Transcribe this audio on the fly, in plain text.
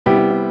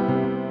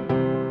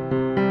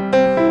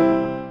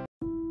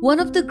one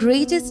of the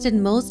greatest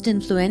and most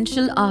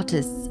influential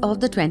artists of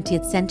the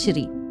 20th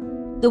century,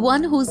 the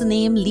one whose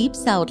name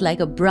leaps out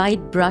like a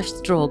bright brush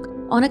stroke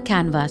on a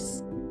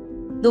canvas,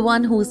 the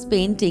one whose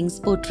paintings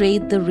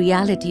portrayed the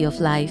reality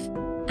of life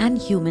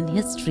and human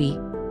history.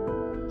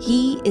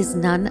 He is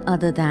none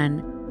other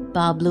than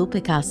Pablo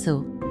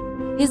Picasso.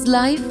 His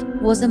life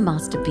was a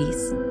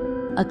masterpiece,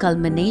 a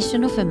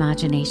culmination of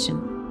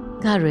imagination,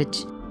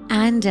 courage,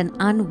 and an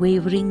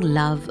unwavering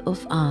love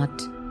of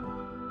art.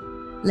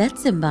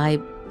 Let's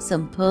imbibe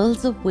some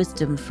pearls of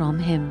wisdom from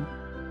him.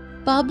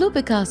 Pablo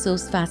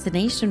Picasso's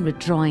fascination with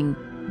drawing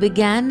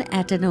began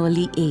at an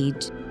early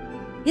age.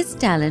 His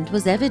talent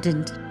was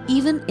evident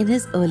even in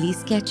his early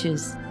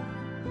sketches.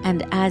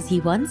 And as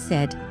he once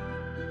said,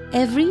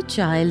 "Every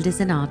child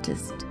is an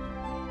artist.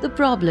 The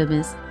problem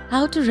is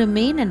how to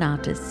remain an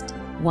artist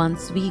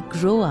once we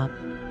grow up."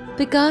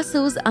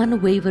 Picasso's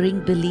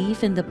unwavering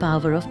belief in the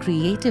power of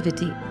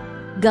creativity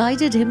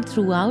guided him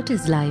throughout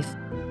his life.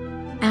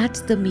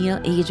 At the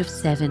mere age of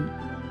 7,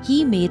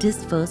 he made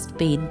his first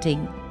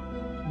painting,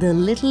 the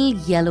little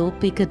yellow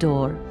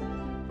picador,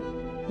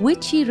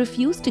 which he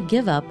refused to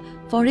give up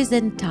for his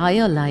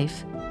entire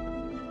life.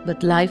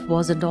 But life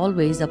wasn't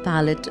always a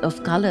palette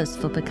of colors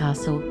for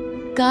Picasso.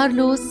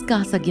 Carlos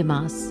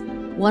Casagemas,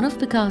 one of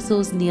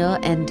Picasso's near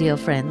and dear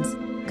friends,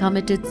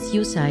 committed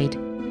suicide.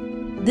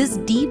 This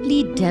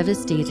deeply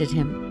devastated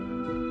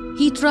him.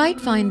 He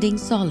tried finding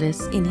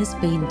solace in his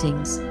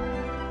paintings,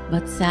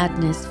 but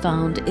sadness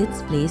found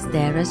its place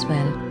there as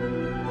well.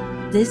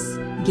 This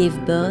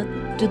gave birth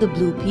to the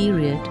Blue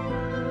Period,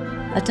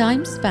 a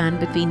time span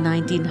between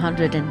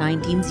 1900 and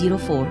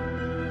 1904,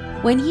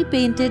 when he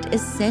painted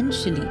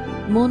essentially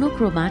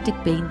monochromatic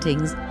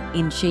paintings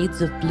in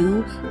shades of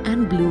blue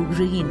and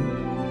blue-green.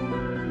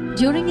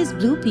 During his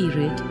Blue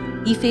Period,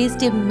 he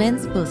faced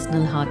immense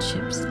personal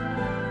hardships.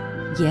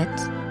 Yet,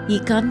 he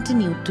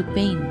continued to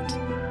paint,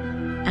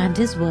 and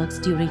his works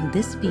during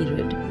this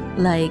period,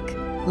 like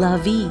La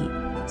Vie,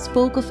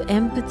 spoke of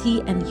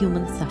empathy and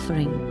human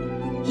suffering.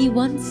 He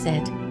once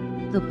said,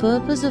 "The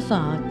purpose of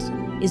art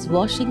is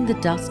washing the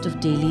dust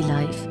of daily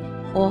life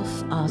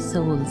off our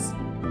souls."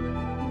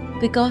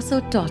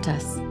 Picasso taught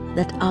us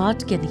that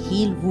art can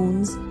heal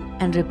wounds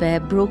and repair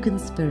broken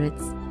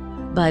spirits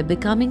by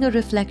becoming a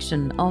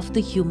reflection of the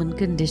human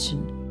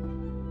condition.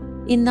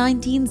 In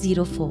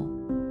 1904,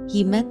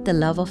 he met the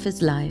love of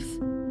his life,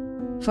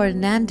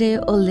 Fernande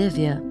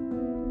Olivia.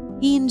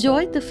 He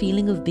enjoyed the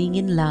feeling of being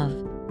in love,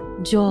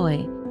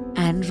 joy,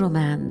 and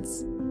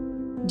romance.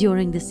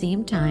 During the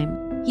same time,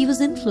 he was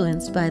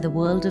influenced by the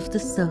world of the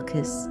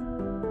circus,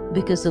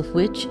 because of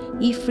which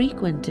he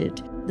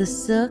frequented the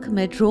Cirque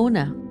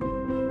Madrona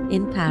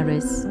in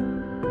Paris.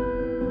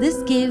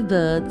 This gave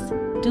birth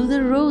to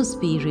the Rose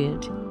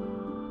Period.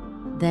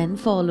 Then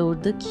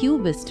followed the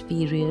Cubist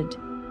period,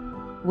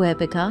 where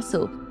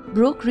Picasso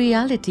broke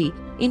reality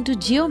into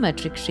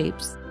geometric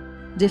shapes,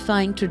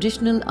 defying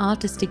traditional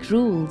artistic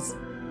rules.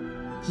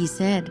 He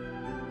said,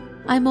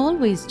 "I'm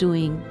always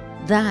doing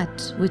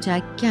that which I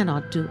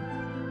cannot do,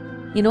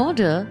 in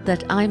order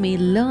that I may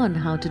learn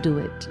how to do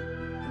it."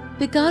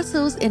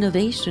 Picasso's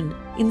innovation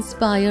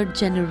inspired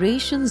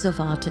generations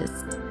of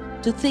artists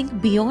to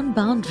think beyond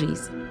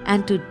boundaries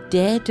and to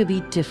dare to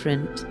be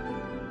different.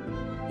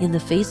 In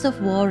the face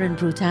of war and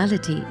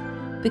brutality,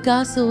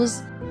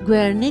 Picasso's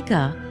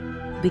Guernica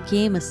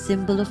became a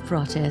symbol of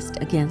protest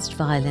against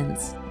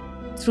violence.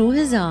 Through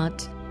his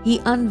art, he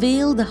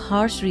unveiled the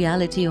harsh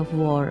reality of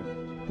war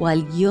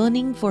while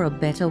yearning for a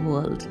better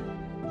world.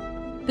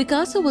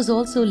 Picasso was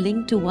also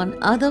linked to one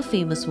other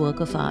famous work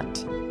of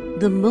art,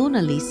 the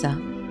Mona Lisa.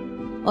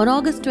 On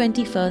August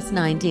 21,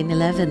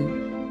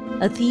 1911,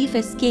 a thief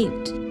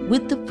escaped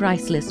with the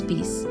priceless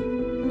piece,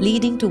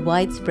 leading to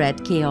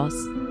widespread chaos.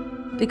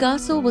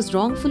 Picasso was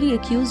wrongfully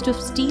accused of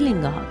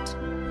stealing art.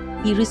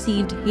 He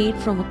received hate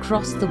from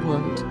across the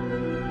world.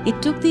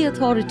 It took the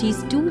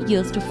authorities 2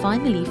 years to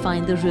finally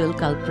find the real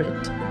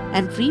culprit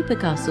and free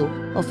Picasso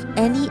of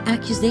any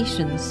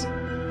accusations.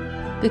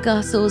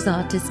 Picasso's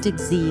artistic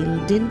zeal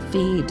didn't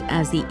fade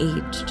as he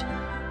aged.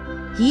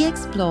 He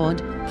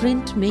explored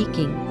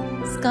printmaking,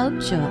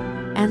 sculpture,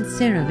 and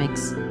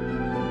ceramics.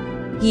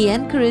 He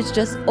encouraged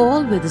us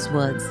all with his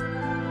words,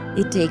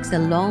 "It takes a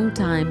long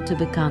time to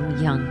become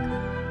young."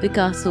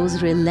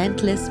 Picasso's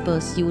relentless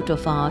pursuit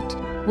of art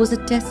was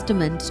a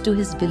testament to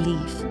his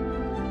belief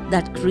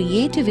that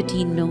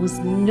creativity knows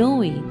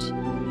no age,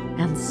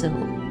 and so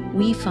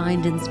we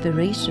find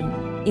inspiration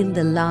in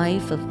the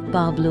life of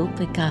Pablo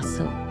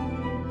Picasso.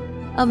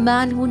 A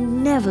man who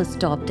never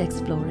stopped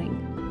exploring,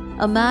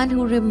 a man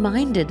who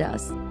reminded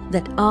us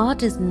that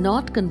art is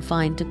not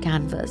confined to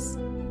canvas,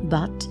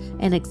 but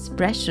an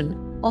expression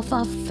of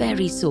our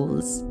very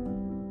souls.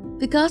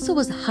 Picasso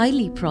was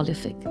highly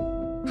prolific,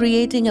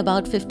 creating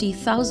about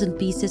 50,000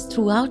 pieces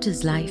throughout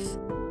his life,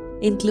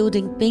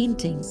 including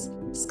paintings,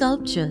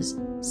 sculptures,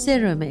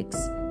 ceramics,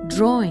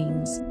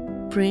 drawings,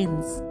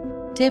 prints,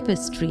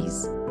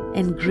 tapestries,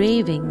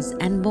 engravings,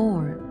 and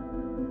more.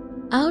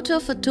 Out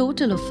of a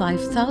total of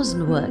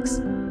 5,000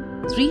 works,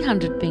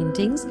 300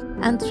 paintings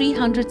and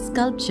 300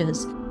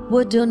 sculptures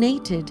were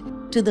donated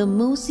to the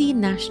Musée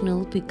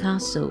National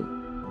Picasso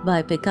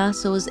by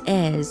Picasso's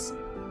heirs.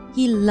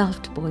 He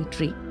loved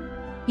poetry.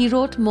 He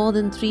wrote more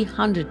than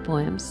 300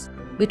 poems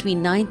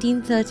between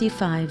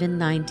 1935 and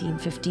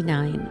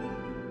 1959.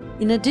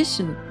 In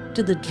addition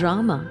to the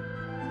drama,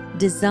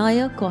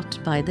 Desire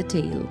Caught by the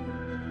Tail,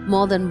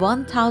 more than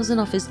 1,000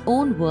 of his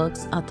own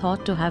works are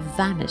thought to have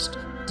vanished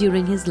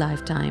during his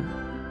lifetime.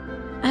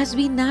 As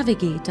we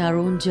navigate our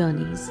own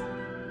journeys,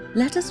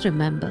 let us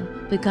remember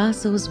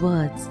Picasso's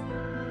words: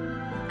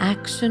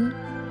 action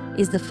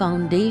is the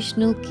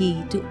foundational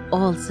key to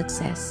all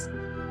success.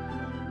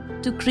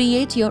 To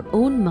create your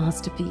own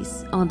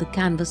masterpiece on the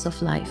canvas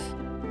of life,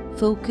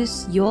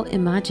 focus your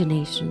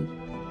imagination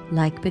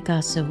like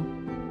Picasso.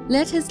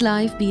 Let his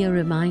life be a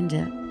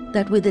reminder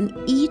that within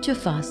each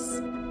of us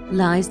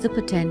lies the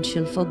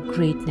potential for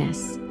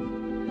greatness.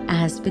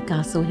 As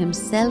Picasso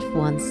himself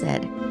once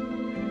said,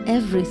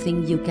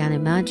 everything you can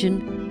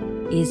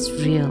imagine is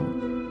real.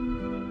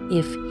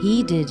 If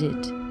he did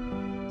it,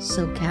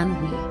 so can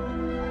we.